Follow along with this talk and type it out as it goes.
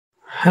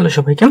Hello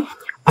সবাইকে,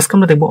 আজকে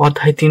আমরা দেখব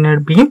অধ্যায় 3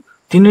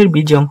 এর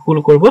বি যে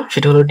অঙ্কগুলো করব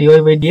সেটা হলো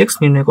dy/dx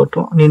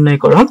নির্ণয়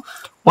করো।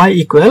 y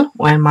ইকুয়াল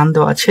y এর মান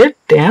দেওয়া আছে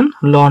tan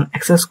ln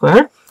x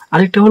স্কয়ার,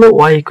 আরেকটা হলো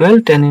y equal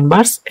tan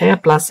inverse a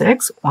plus x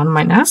 1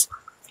 minus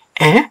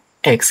a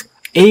x।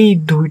 এই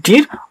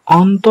দুইটির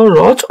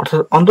অন্তরজ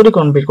অর্থাৎ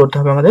অন্তরীকরণ বের করতে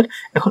হবে আমাদের।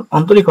 এখন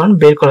অন্তরীকরণ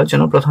বের করার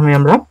জন্য প্রথমে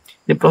আমরা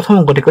যে প্রথম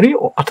অঙ্কটি করি,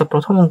 অর্থাৎ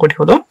প্রথম অঙ্কটি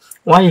হলো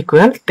y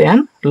equal tan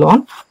ln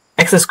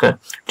x square.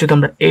 যদি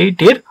আমরা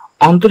এইটির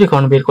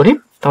অন্তরীকরণ বের করি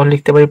তাহলে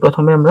লিখতে পারি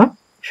প্রথমে আমরা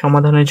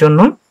সমাধানের জন্য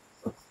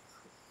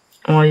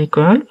y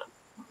equal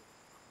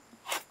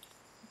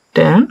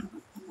tan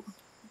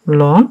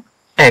ln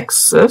x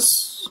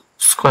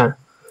square,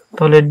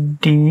 তাহলে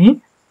dy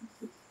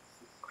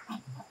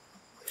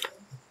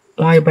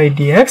বাই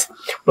dx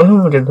প্রথমে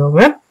লিখতে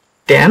হবে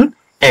tan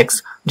x।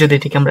 যদি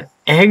এটিকে আমরা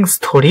x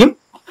ধরি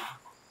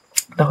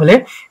তাহলে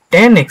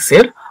tan x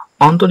এর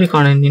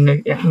অন্তরীকরণের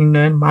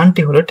নির্ণয়ের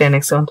মানটি হলো tan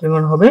x এর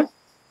অন্তরীকরণ হবে,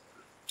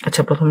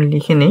 আচ্ছা প্রথমে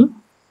লিখে নেই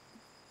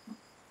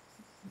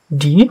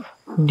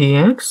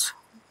dx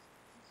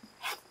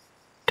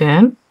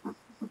tan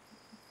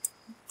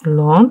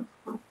ln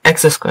x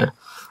square,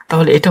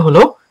 তাহলে এটা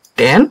হলো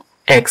tan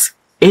x।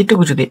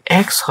 এইটুকু যদি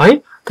x হয়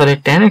তাহলে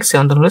tan x এর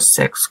অন্তরণ হলো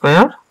sec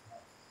স্কয়ার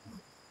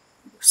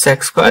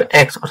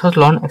x অর্থাৎ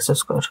ln x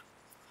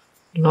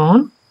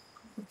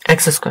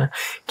স্কয়ার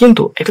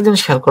কিন্তু একটা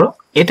জিনিস খেয়াল করো,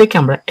 এটাকে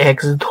আমরা x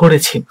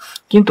ধরেছি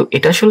কিন্তু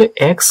এটা আসলে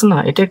x না,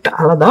 এটা একটা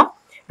আলাদা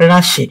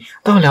রাশি।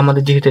 তাহলে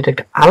আমাদের যেহেতু এটা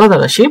একটা আলাদা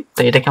রাশি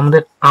তাই এটাকে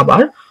আমাদের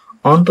আবার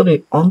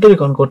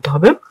অন্তরীকরণ করতে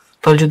হবে।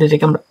 তাহলে যদি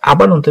এটাকে আমরা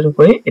আবার অন্তরীকরণ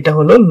করি এটা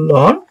হলো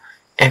ln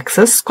x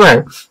স্কয়ার,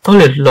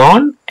 তাহলে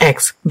ln x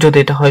যদি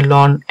এটা হয়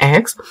ln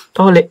x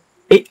তাহলে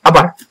এই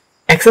আবার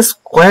x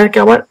স্কয়ার কে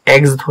আবার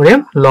x ধরে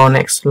ln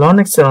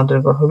x এর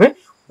অন্তরীকরণ হবে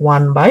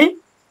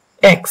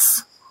 1/x,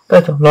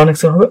 তাই তো ln x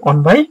এর হবে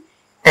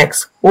 1/x।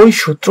 ওই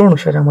সূত্র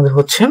অনুসারে আমাদের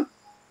হচ্ছে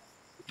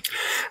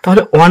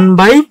তাহলে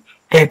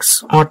 1/x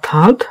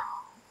অর্থাৎ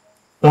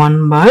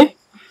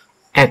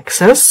 1/x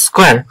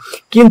স্কয়ার,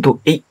 কিন্তু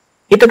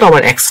এটা তো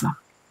আবার x না,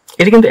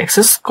 এটা কিন্তু x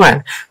স্কয়ার,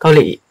 তাহলে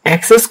এই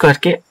x স্কয়ার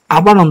কে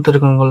আবার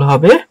অন্তরীকরণ করলে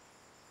হবে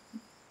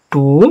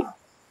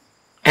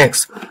 2x।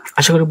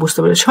 আশা করি বুঝতে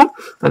পেরেছো।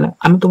 তাহলে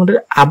আমি তোমাদের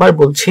আবার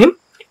বলছি,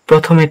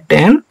 প্রথমে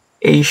tan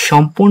এই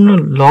সম্পূর্ণ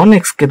ln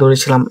x কে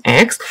ধরেছিলাম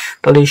x,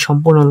 তাহলে এই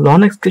সম্পূর্ণ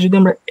ln x কে যদি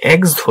আমরা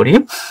x ধরি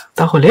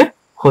তাহলে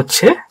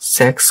হচ্ছে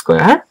sec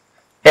স্কয়ার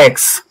x,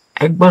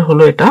 একবার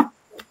হলো এটা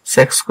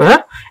sec স্কয়ার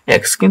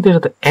x, কিন্তু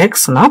এটা তো x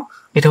না,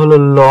 এটা হলো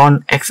ln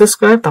x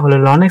স্কয়ার, তাহলে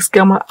ln x কে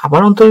আমরা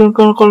আবার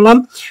অন্তরীকরণ করলাম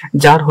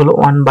যার হলো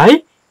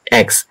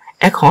 1/x।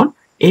 এখন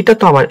এটা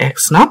তো আবার x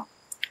না,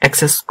 x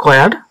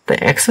স্কয়ার, তাই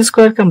x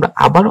স্কয়ার কে আমরা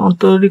আবার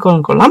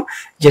অন্তরীকরণ করলাম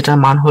যেটার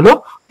মান হলো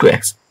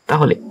 2x।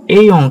 তাহলে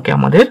এই অঙ্কে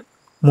আমাদের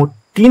মোট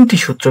তিনটি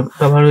সূত্র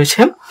ব্যবহার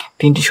হয়েছে।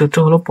 তিনটি সূত্র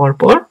হলো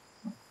পরপর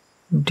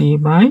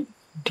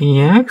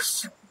d/dx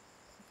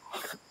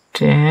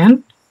tan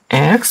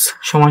x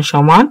সমান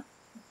সমান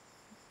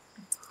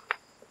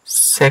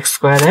sec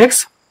স্কয়ার x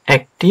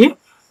একটি,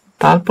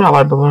 তারপর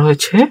আবার ব্যবহার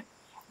হয়েছে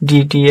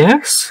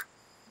ddx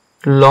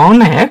ln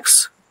x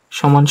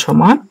সমান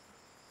সমান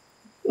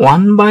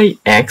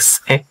 1/x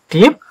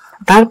একটি,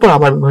 তারপর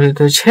আবার ব্যবহৃত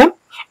হয়েছে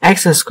x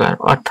স্কয়ার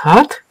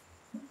অর্থাৎ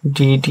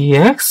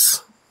ddx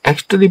x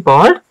to the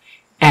power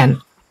n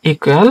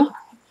equal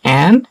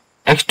n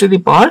x to the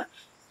power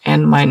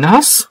n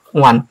minus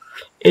 1।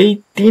 এই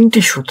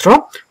তিনটি সূত্র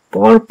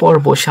পর পর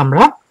বসে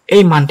আমরা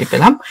এই মানটি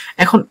পেলাম।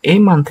 এখন এই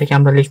মান থেকে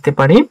আমরা লিখতে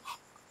পারি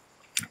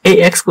এই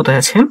x কোথায়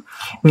আছে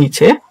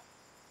নিচে,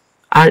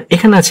 আর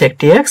এখানে আছে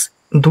একটি x,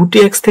 দুটি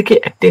x থেকে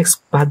একটি x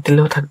বাদ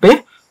দিলেও থাকবে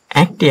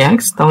একটি x,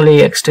 তাহলে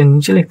এই x টা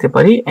নিচে লিখতে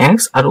পারি x,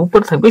 আর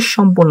উপরে থাকবে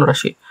সম্পূর্ণ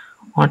রাশি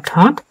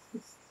অর্থাৎ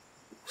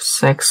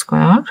sec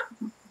square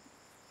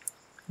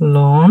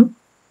ln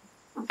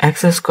x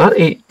square,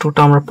 এই 2 টা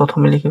আমরা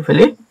প্রথমে লিখে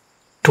ফেলি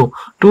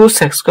 2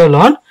 sec square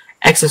ln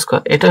x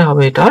square, এটাই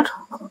হবে এটার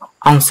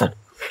আনসার।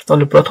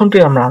 তাহলে প্রথমটি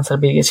আমরা আনসার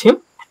পেয়ে গেছি।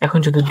 এখন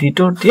যদি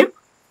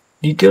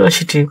দ্বিতীয়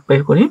রাশিটি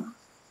বের করি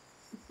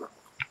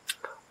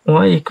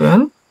y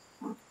equal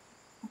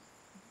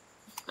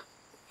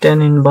tan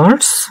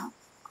inverse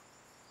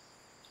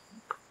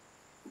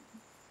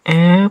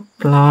a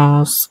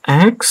plus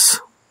x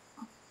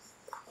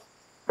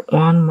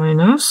 1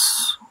 minus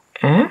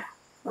a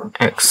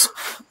x।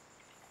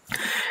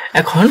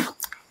 এখন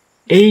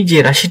এই যে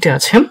রাশিটি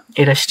আছে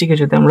এই রাশিটিকে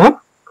যদি আমরা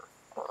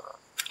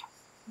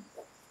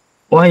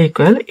y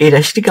ইকুয়াল এই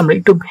রাশিটিকে আমরা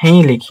একটু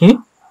ভেঙে লিখি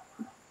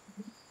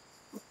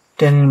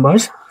tan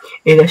ইনভার্স,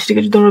 এই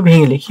রাশিটিকে যদি আমরা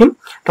ভেঙে লিখি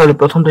তাহলে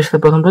প্রথমটার সাথে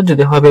প্রথমটা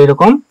যদি হবে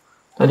এরকম,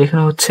 তাহলে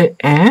এখানে হচ্ছে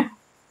a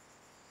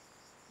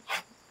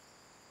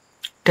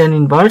tan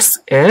ইনভার্স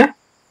a,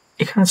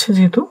 এখানে আছে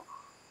যেহেতু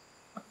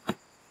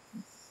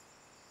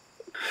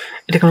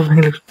এটাকে আমরা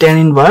ভেঙে লিখি tan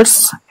ইনভার্স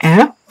a,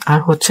 আর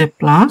হচ্ছে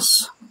প্লাস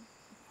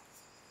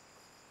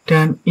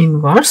tan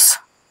ইনভার্স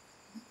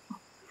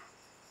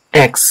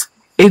x।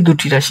 এই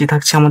দুটি রাশি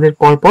থাকছে আমাদের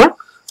পরপর।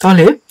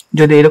 তাহলে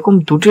যদি এরকম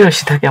দুটি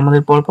রাশি থাকে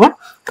আমাদের পরপর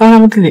তাহলে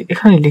আমরা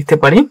এখানে লিখতে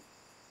পারি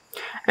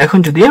এখন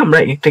যদি আমরা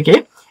এটাকে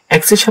x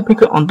x এর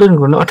সাপেক্ষে অন্তরণ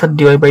করলে অর্থাৎ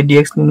dy বাই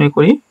dx নির্ণয়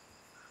করি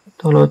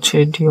তাহলে হচ্ছে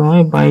dy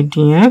বাই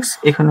dx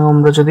এখানে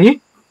আমরা যদি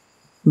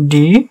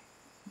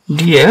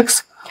dx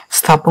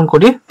স্থাপন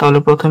করি তাহলে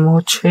প্রথমে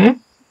হচ্ছে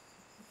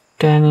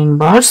tan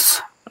ইনভার্স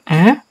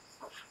a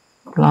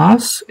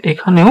প্লাস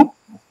এখানেও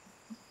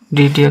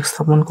ddx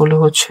স্থাপন করলে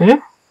হচ্ছে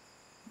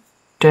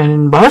tan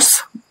ইনভার্স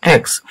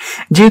x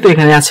যেহেতু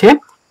এখানে আছে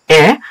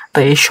a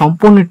তাই এই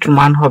সম্পূর্ণটির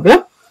মান হবে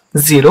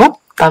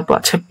 0 তারপর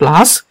আছে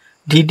প্লাস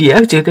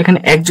ddx যেহেতু এখানে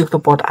x যুক্ত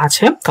পদ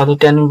আছে তাহলে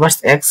tan ইনভার্স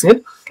x এর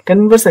tan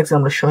ইনভার্স x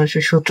আমরা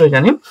সরাসরি সূত্র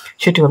জানি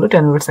সেটি হলো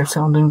tan ইনভার্স x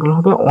এর অন্তরণগুলো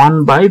হবে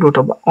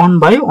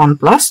 1/1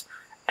 plus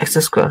x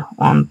square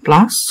 1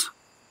 plus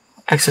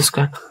x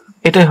square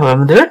এটাই হবে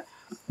আমাদের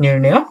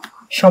নির্ণয়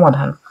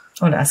সমাধান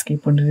তাহলে আজকে এই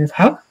পর্যন্ত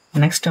থাক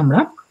নেক্সট আমরা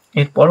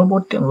এর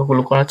পরবর্তী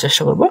অঙ্কগুলো করার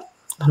চেষ্টা করব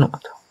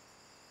ধন্যবাদ